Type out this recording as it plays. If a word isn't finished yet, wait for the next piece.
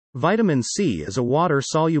Vitamin C is a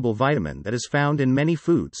water-soluble vitamin that is found in many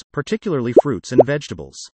foods, particularly fruits and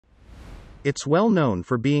vegetables. It's well known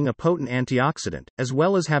for being a potent antioxidant, as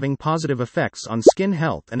well as having positive effects on skin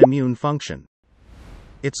health and immune function.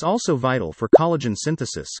 It's also vital for collagen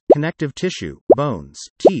synthesis, connective tissue, bones,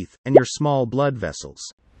 teeth, and your small blood vessels.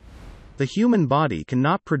 The human body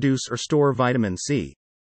cannot produce or store vitamin C.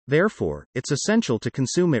 Therefore, it's essential to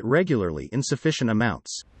consume it regularly in sufficient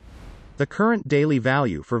amounts. The current daily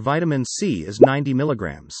value for vitamin C is 90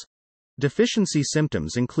 milligrams. Deficiency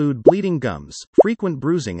symptoms include bleeding gums, frequent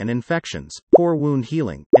bruising and infections, poor wound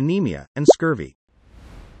healing, anemia, and scurvy.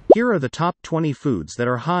 Here are the top 20 foods that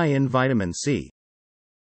are high in vitamin C.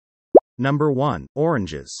 Number 1.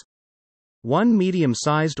 Oranges. One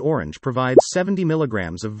medium-sized orange provides 70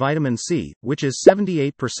 milligrams of vitamin C, which is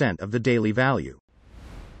 78% of the daily value.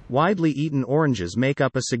 Widely eaten oranges make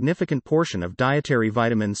up a significant portion of dietary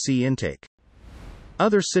vitamin C intake.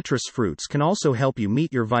 Other citrus fruits can also help you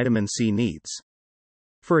meet your vitamin C needs.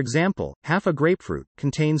 For example, half a grapefruit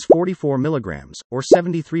contains 44 milligrams, or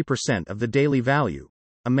 73% of the daily value,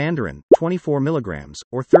 a mandarin, 24 milligrams,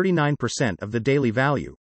 or 39% of the daily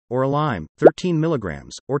value, or a lime, 13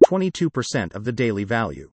 milligrams, or 22% of the daily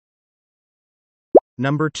value.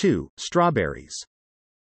 Number 2. Strawberries.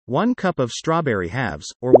 1 cup of strawberry halves,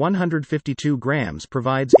 or 152 grams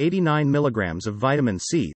provides 89 milligrams of vitamin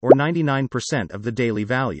C, or 99% of the daily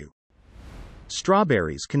value.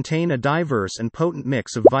 Strawberries contain a diverse and potent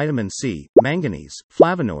mix of vitamin C, manganese,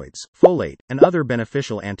 flavonoids, folate, and other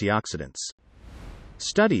beneficial antioxidants.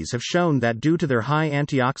 Studies have shown that due to their high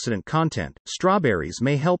antioxidant content, strawberries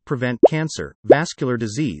may help prevent cancer, vascular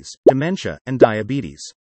disease, dementia, and diabetes.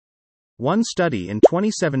 One study in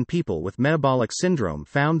 27 people with metabolic syndrome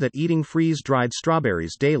found that eating freeze-dried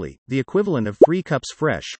strawberries daily, the equivalent of 3 cups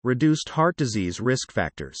fresh, reduced heart disease risk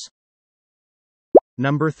factors.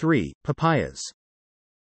 Number 3. Papayas.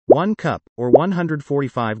 1 cup, or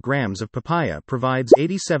 145 grams of papaya provides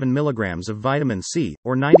 87 milligrams of vitamin C,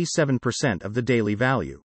 or 97% of the daily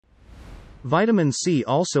value. Vitamin C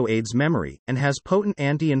also aids memory, and has potent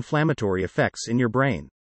anti-inflammatory effects in your brain.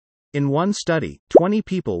 In one study, 20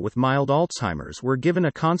 people with mild Alzheimer's were given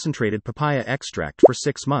a concentrated papaya extract for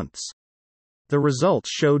 6 months. The results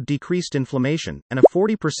showed decreased inflammation, and a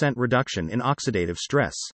 40% reduction in oxidative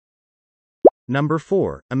stress. Number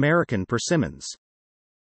 4. American persimmons.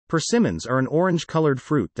 Persimmons are an orange-colored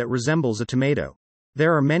fruit that resembles a tomato.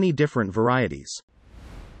 There are many different varieties.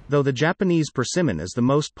 Though the Japanese persimmon is the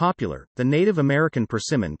most popular, the Native American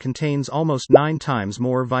persimmon contains almost 9 times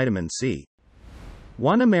more vitamin C.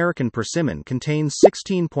 1 American persimmon contains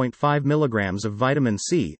 16.5 milligrams of vitamin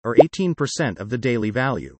C, or 18% of the daily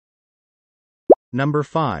value. Number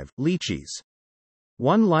 5. Lychees.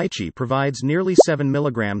 1 lychee provides nearly 7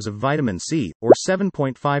 milligrams of vitamin C, or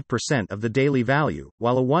 7.5% of the daily value,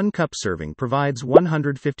 while a 1-cup serving provides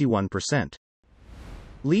 151%.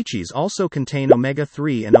 Lychees also contain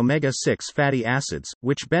omega-3 and omega-6 fatty acids,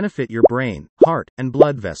 which benefit your brain, heart, and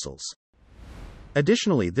blood vessels.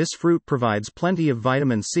 Additionally, this fruit provides plenty of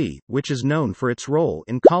vitamin C, which is known for its role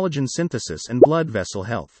in collagen synthesis and blood vessel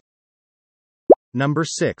health. Number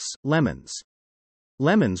 6. Lemons.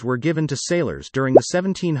 Lemons were given to sailors during the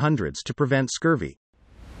 1700s to prevent scurvy.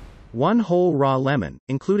 1 whole raw lemon,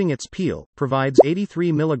 including its peel, provides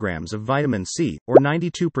 83 milligrams of vitamin C, or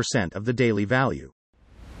 92% of the daily value.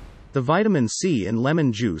 The vitamin C in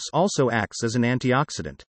lemon juice also acts as an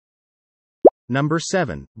antioxidant. Number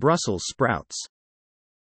 7. Brussels sprouts.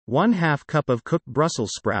 1/2 cup of cooked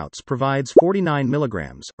Brussels sprouts provides 49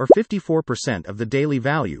 milligrams, or 54% of the daily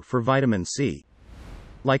value for vitamin C.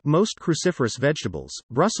 Like most cruciferous vegetables,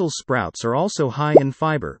 Brussels sprouts are also high in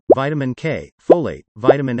fiber, vitamin K, folate,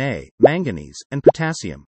 vitamin A, manganese, and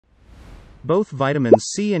potassium. Both vitamins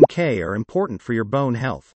C and K are important for your bone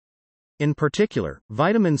health. In particular,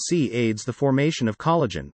 vitamin C aids the formation of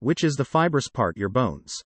collagen, which is the fibrous part of your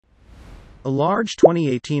bones. A large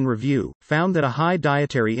 2018 review found that a high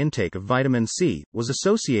dietary intake of vitamin C was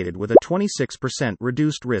associated with a 26%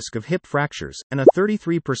 reduced risk of hip fractures and a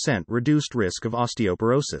 33% reduced risk of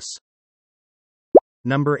osteoporosis.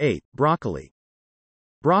 Number 8. Broccoli.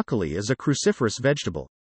 Broccoli is a cruciferous vegetable.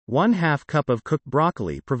 1/2 cup of cooked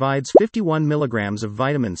broccoli provides 51 milligrams of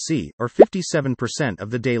vitamin C, or 57% of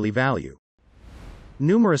the daily value.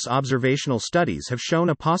 Numerous observational studies have shown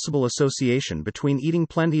a possible association between eating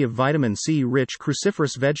plenty of vitamin C-rich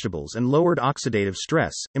cruciferous vegetables and lowered oxidative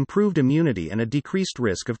stress, improved immunity, and a decreased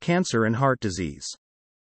risk of cancer and heart disease.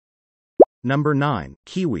 Number 9.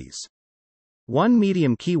 Kiwis. 1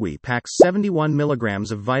 medium kiwi packs 71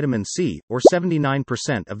 milligrams of vitamin C, or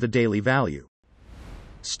 79% of the daily value.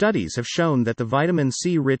 Studies have shown that the vitamin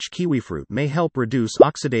C-rich kiwi fruit may help reduce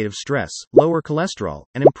oxidative stress, lower cholesterol,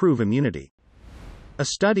 and improve immunity. A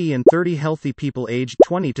study in 30 healthy people aged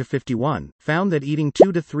 20 to 51 found that eating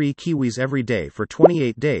 2 to 3 kiwis every day for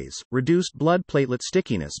 28 days reduced blood platelet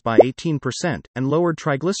stickiness by 18% and lowered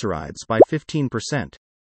triglycerides by 15%.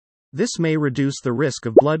 This may reduce the risk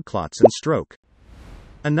of blood clots and stroke.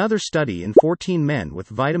 Another study in 14 men with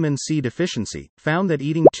vitamin C deficiency found that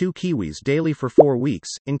eating 2 kiwis daily for 4 weeks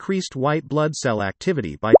increased white blood cell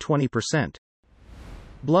activity by 20%.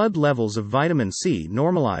 Blood levels of vitamin C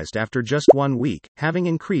normalized after just 1 week, having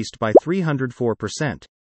increased by 304%.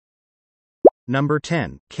 Number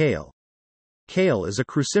 10. Kale. Kale is a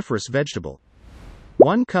cruciferous vegetable.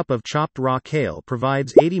 1 cup of chopped raw kale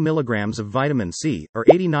provides 80 milligrams of vitamin C, or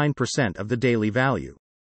 89% of the daily value.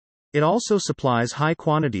 It also supplies high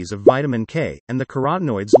quantities of vitamin K, and the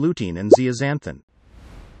carotenoids lutein and zeaxanthin.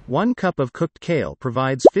 1 cup of cooked kale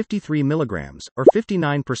provides 53 milligrams, or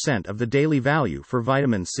 59% of the daily value for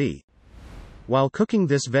vitamin C. While cooking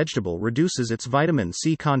this vegetable reduces its vitamin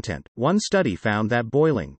C content, one study found that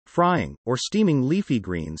boiling, frying, or steaming leafy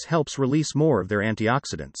greens helps release more of their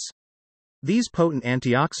antioxidants. These potent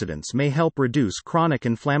antioxidants may help reduce chronic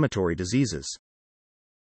inflammatory diseases.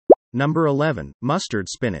 Number 11. Mustard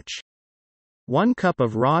spinach. 1 cup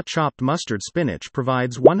of raw chopped mustard spinach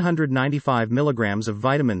provides 195 milligrams of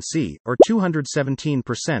vitamin C, or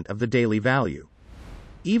 217% of the daily value.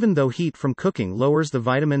 Even though heat from cooking lowers the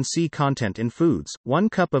vitamin C content in foods, 1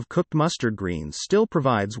 cup of cooked mustard greens still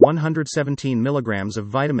provides 117 milligrams of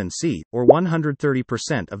vitamin C, or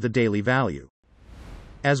 130% of the daily value.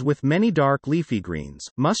 As with many dark leafy greens,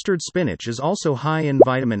 mustard spinach is also high in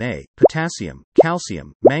vitamin A, potassium,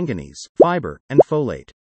 calcium, manganese, fiber, and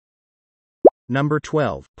folate. Number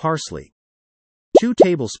 12. Parsley. 2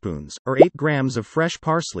 tablespoons, or 8 grams of fresh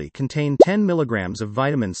parsley contain 10 milligrams of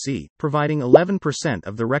vitamin C, providing 11%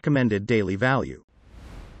 of the recommended daily value.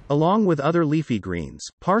 Along with other leafy greens,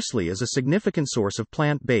 parsley is a significant source of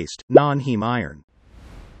plant-based, non-heme iron.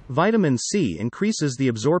 Vitamin C increases the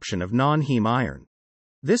absorption of non-heme iron.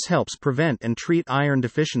 This helps prevent and treat iron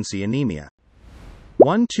deficiency anemia.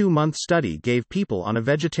 One 2-month study gave people on a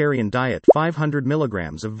vegetarian diet 500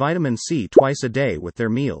 milligrams of vitamin C twice a day with their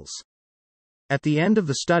meals. At the end of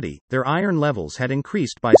the study, their iron levels had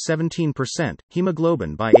increased by 17%,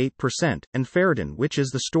 hemoglobin by 8%, and ferritin, which is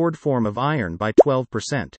the stored form of iron, by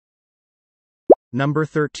 12%. Number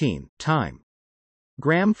 13. Thyme.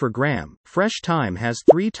 Gram for gram, fresh thyme has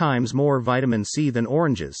 3 times more vitamin C than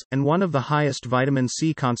oranges, and one of the highest vitamin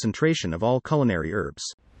C concentration of all culinary herbs.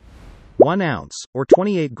 1 ounce, or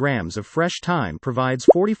 28 grams of fresh thyme provides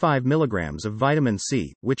 45 milligrams of vitamin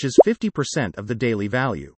C, which is 50% of the daily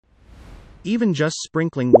value. Even just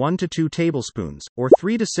sprinkling 1 to 2 tablespoons, or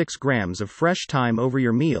 3 to 6 grams of fresh thyme over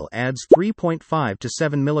your meal adds 3.5 to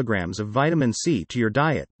 7 milligrams of vitamin C to your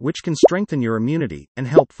diet, which can strengthen your immunity and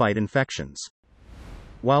help fight infections.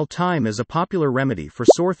 While thyme is a popular remedy for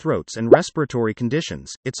sore throats and respiratory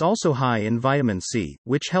conditions, it's also high in vitamin C,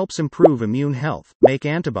 which helps improve immune health, make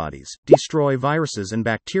antibodies, destroy viruses and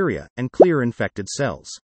bacteria, and clear infected cells.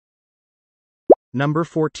 Number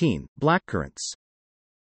 14. Blackcurrants.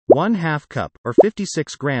 1/2 cup, or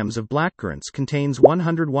 56 grams of blackcurrants contains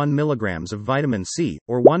 101 milligrams of vitamin C,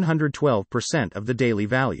 or 112% of the daily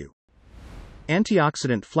value.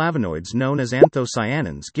 Antioxidant flavonoids known as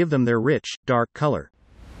anthocyanins give them their rich, dark color.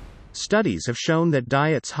 Studies have shown that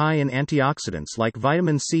diets high in antioxidants like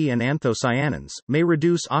vitamin C and anthocyanins may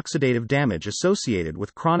reduce oxidative damage associated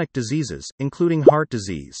with chronic diseases, including heart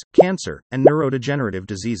disease, cancer, and neurodegenerative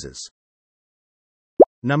diseases.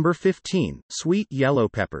 Number 15. Sweet yellow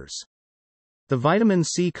peppers. The vitamin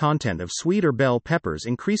C content of sweet or bell peppers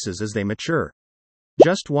increases as they mature.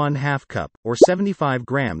 Just 1/2 cup, or 75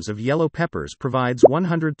 grams of yellow peppers provides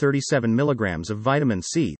 137 milligrams of vitamin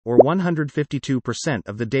C, or 152%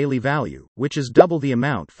 of the daily value, which is double the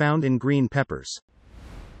amount found in green peppers.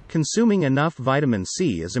 Consuming enough vitamin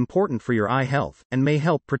C is important for your eye health, and may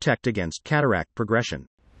help protect against cataract progression.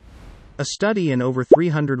 A study in over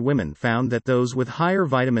 300 women found that those with higher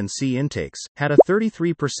vitamin C intakes had a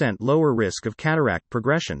 33% lower risk of cataract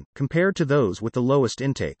progression, compared to those with the lowest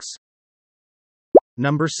intakes.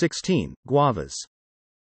 Number 16. Guavas.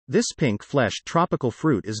 This pink-fleshed tropical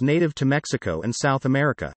fruit is native to Mexico and South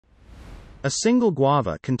America. A single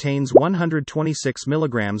guava contains 126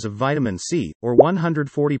 milligrams of vitamin C, or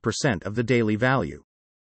 140% of the daily value.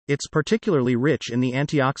 It's particularly rich in the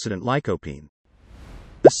antioxidant lycopene.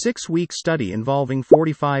 A 6-week study involving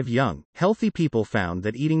 45 young, healthy people found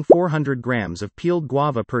that eating 400 grams of peeled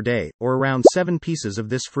guava per day, or around 7 pieces of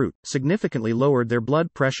this fruit, significantly lowered their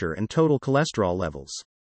blood pressure and total cholesterol levels.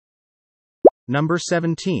 Number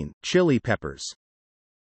 17. Chili peppers.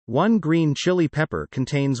 One green chili pepper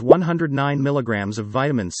contains 109 milligrams of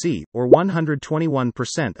vitamin C, or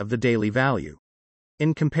 121% of the daily value.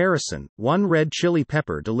 In comparison, one red chili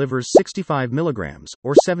pepper delivers 65 milligrams,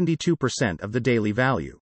 or 72% of the daily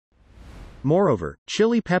value. Moreover,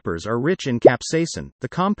 chili peppers are rich in capsaicin, the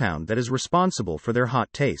compound that is responsible for their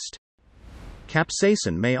hot taste.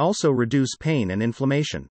 Capsaicin may also reduce pain and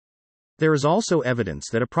inflammation. There is also evidence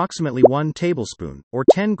that approximately 1 tablespoon, or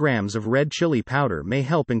 10 grams of red chili powder may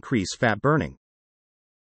help increase fat burning.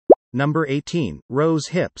 Number 18. Rose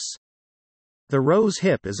hips. The rose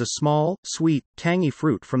hip is a small, sweet, tangy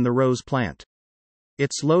fruit from the rose plant.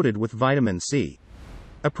 It's loaded with vitamin C.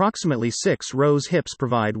 Approximately 6 rose hips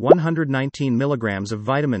provide 119 milligrams of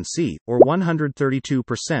vitamin C, or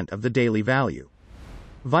 132% of the daily value.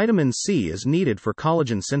 Vitamin C is needed for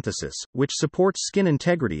collagen synthesis, which supports skin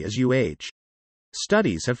integrity as you age.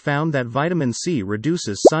 Studies have found that vitamin C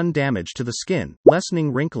reduces sun damage to the skin,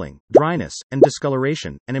 lessening wrinkling, dryness, and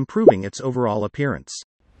discoloration, and improving its overall appearance.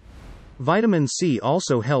 Vitamin C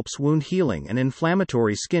also helps wound healing and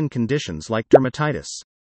inflammatory skin conditions like dermatitis.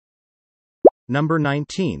 Number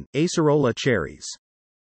 19. Acerola cherries.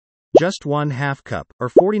 Just 1/2 cup, or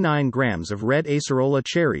 49 grams of red acerola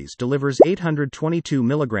cherries delivers 822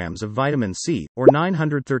 milligrams of vitamin C, or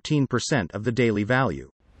 913% of the daily value.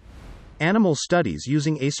 Animal studies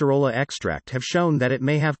using acerola extract have shown that it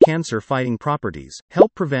may have cancer-fighting properties,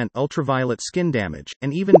 help prevent ultraviolet skin damage,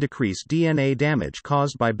 and even decrease DNA damage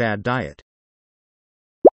caused by bad diet.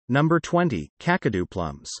 Number 20. Kakadu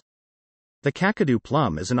plums. The Kakadu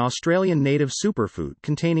plum is an Australian native superfood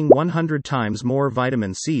containing 100 times more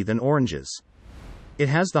vitamin C than oranges. It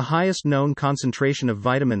has the highest known concentration of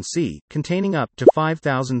vitamin C, containing up to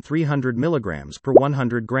 5,300 milligrams per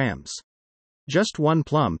 100 grams. Just one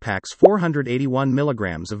plum packs 481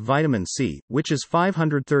 milligrams of vitamin C, which is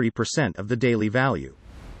 530% of the daily value.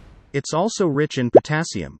 It's also rich in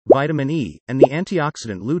potassium, vitamin E, and the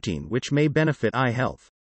antioxidant lutein, which may benefit eye health.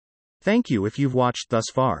 Thank you if you've watched thus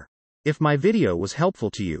far. If my video was helpful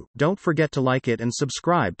to you, don't forget to like it and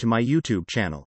subscribe to my YouTube channel.